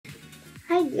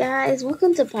Hi guys,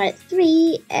 welcome to part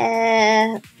 3.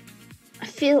 I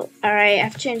feel alright,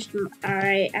 I've changed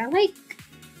alright, I like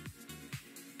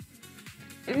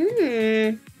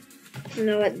you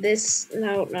know what no.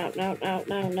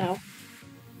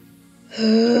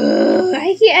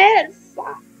 I can't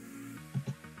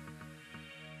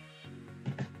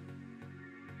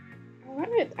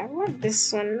I want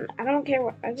this one. I don't care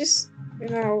what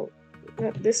no,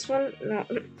 not this one, no.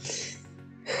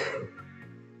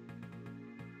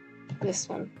 This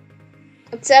one.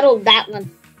 Let's settle that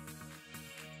one.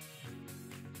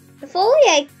 If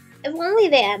only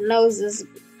they had noses.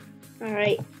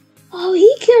 Alright. Oh,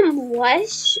 he can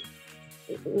blush.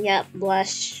 Yep,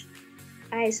 blush.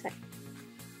 Eyes.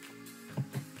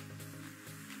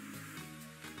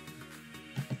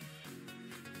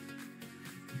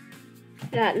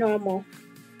 Not normal.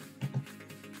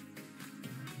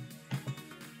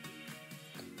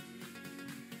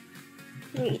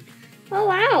 Oh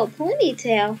wow,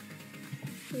 ponytail.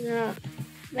 No,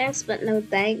 thanks, but no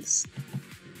thanks.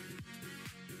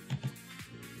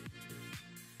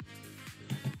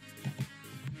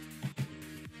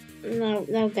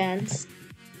 No guns.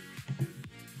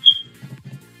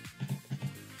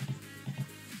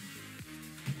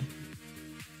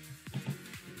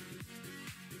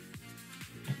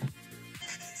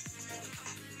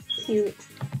 Cute.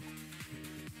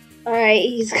 Alright,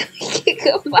 he's gonna kick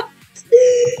him out.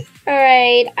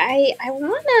 Alright, I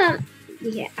wanna,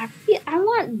 yeah, I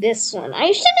want this one.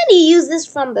 I shouldn't use this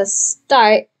from the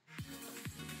start.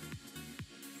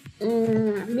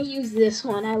 Let me use this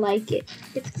one. I like it.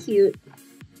 It's cute.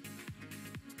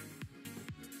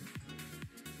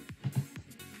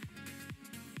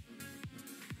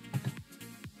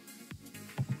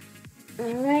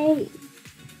 Alright.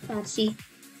 Let's see.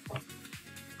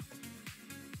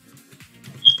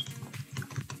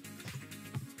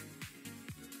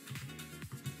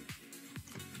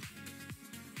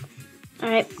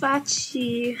 Alright,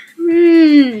 Fachi.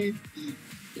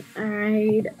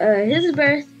 Alright, his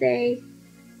birthday.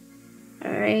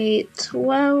 Alright,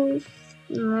 12.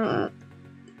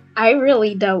 I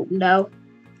really don't know.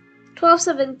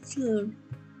 12/17.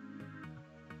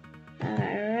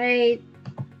 Alright.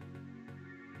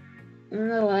 You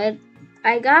know what?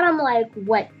 I got him like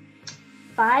what?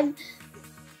 5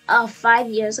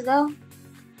 years ago?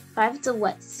 5 to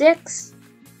what? 6?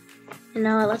 You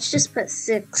know, let's just put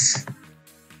 6.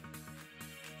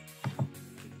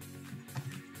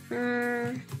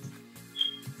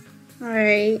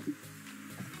 Alright.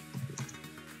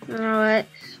 You know what?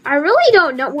 I really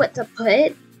don't know what to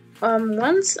put.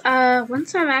 Once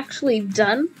I'm actually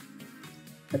done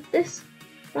with this,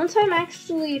 once I'm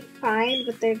actually find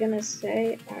what they're gonna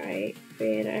say. Alright,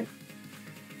 creator.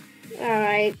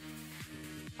 Alright.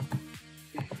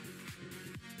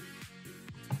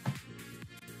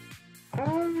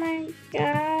 Oh my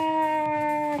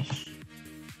gosh.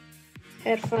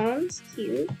 Headphones,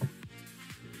 cute.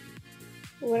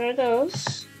 What are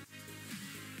those?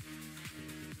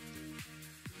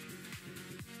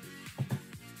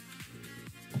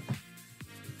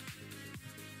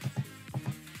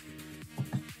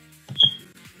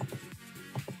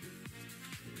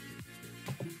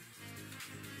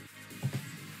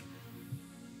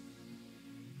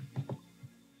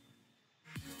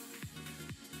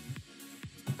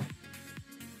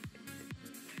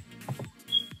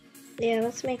 Yeah,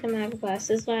 let's make him have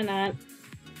glasses. Why not?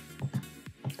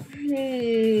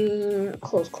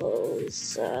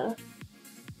 Close.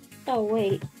 Oh,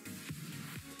 wait.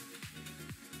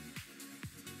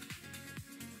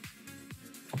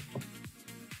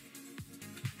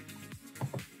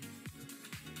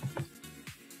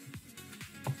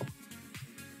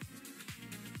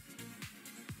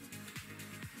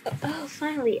 Oh,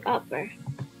 finally, upper.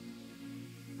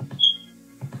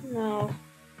 No.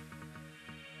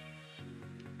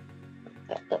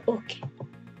 Okay.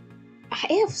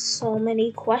 I have so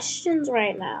many questions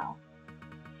right now.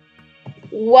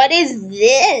 What is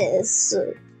this?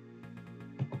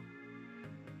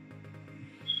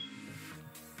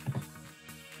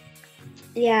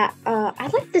 Yeah, I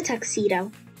like the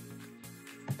tuxedo.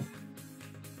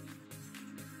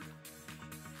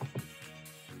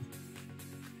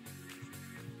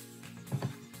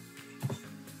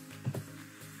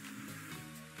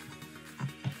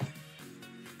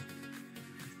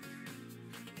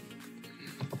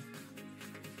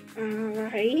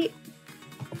 Alright.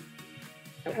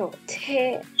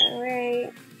 Okay,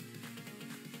 alright.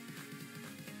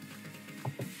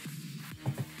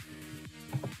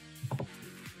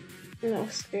 No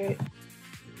skirt.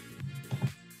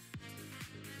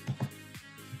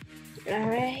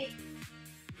 Alright.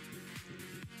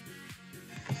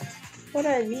 What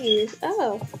are these?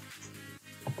 Oh.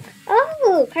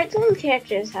 Oh, cartoon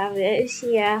characters have this.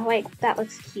 Yeah, like, that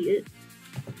looks cute.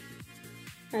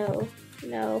 Oh,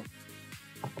 no.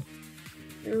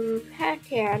 Heck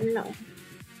yeah, no.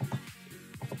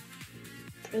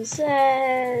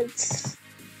 Presents.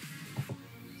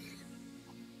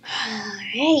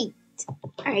 Alright.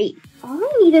 Alright. All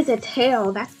I need is a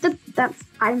tail.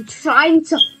 I'm trying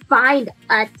to find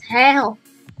a tail.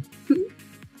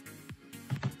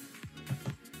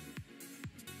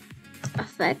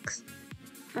 Effects.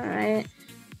 Alright.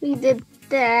 We did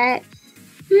that.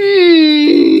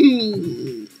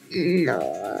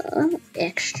 No.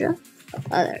 Extra.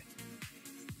 Other.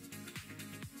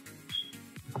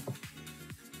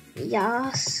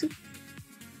 Yes.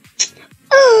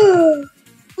 Oh!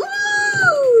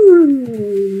 Ooh!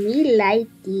 Me like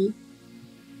it.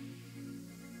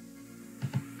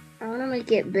 I wanna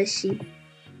make it bushy.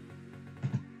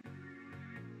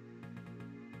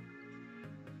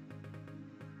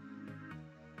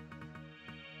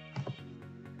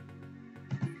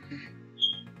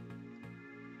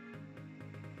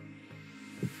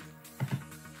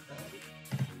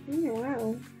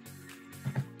 Wow.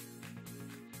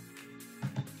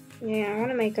 Yeah, I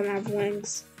want to make him have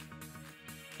wings.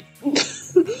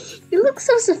 You look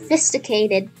so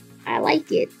sophisticated. I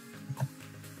like it.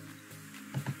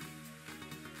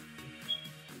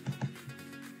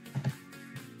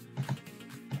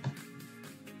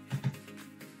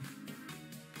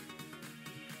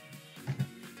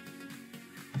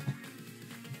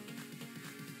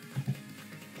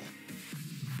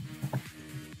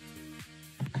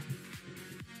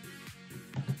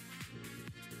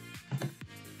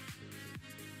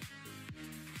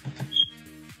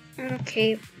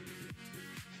 Okay.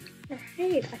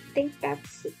 Alright, I think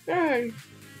that's done.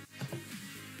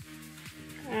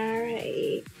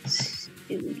 Alright,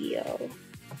 studio.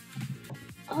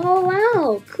 Oh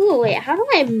wow, cool. Wait, how do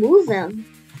I move him?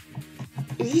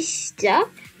 Is he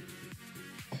stuck?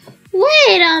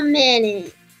 Wait a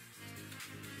minute.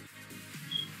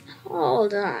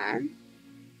 Hold on.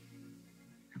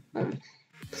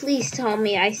 Please tell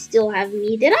me I still have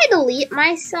me. Did I delete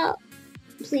myself?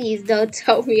 Please don't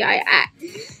tell me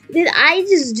did I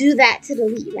just do that to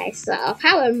delete myself?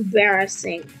 How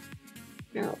embarrassing.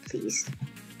 No, please.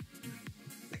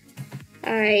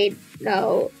 Alright,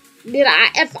 no.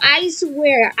 If I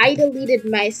swear I deleted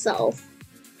myself,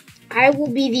 I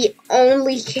will be the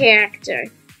only character.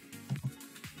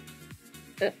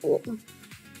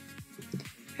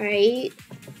 Alright.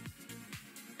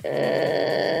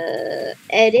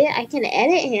 Edit. I can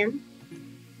edit him.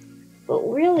 But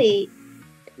really,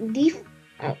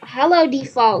 hello,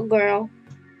 default girl.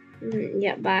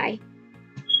 Yeah, bye.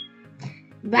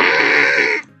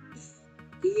 Bye!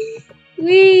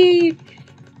 Leave!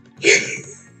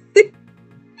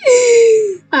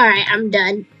 Alright, I'm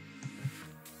done.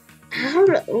 How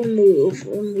to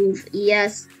remove,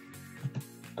 yes.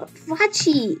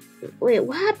 Fachi. Wait,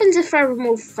 what happens if I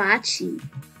remove Fachi?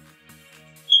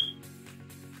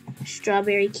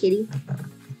 Strawberry kitty.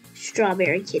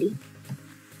 Strawberry kitty.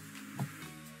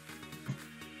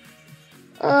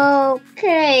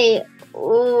 Okay.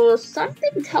 Oh,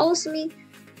 something tells me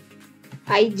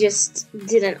I just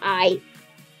did an eye.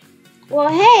 Well,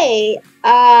 hey,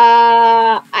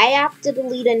 I have to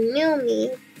delete a new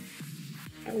me.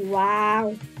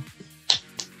 Wow.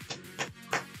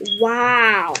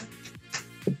 Wow.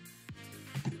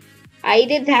 I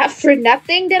did that for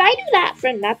nothing? Did I do that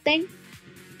for nothing?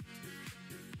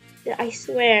 I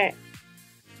swear.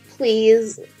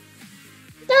 Please.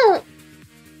 Don't.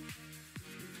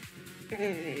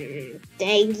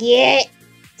 Dang it.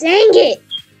 Dang it.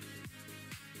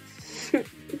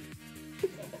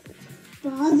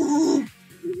 Bother.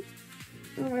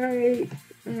 Alright.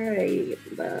 Alright.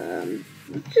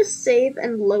 Let's just save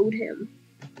and load him.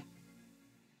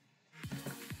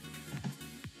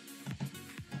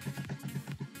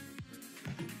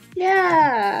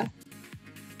 Yeah.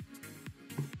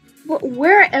 But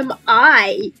where am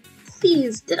I?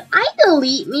 Please, did I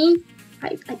delete me?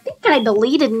 I think I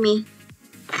deleted me.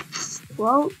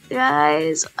 Well,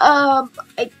 guys, I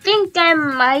think I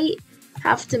might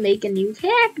have to make a new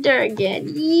character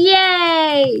again.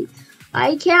 Yay!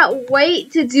 I can't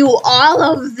wait to do all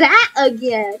of that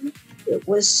again. It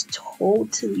was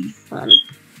totally fun.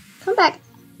 Come back.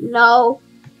 No.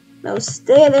 No,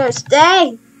 stay there.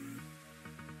 Stay.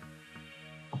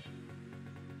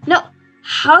 No.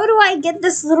 How do I get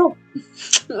this little...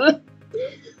 Oh,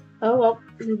 well.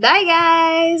 Bye,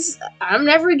 guys. I'm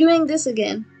never doing this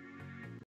again.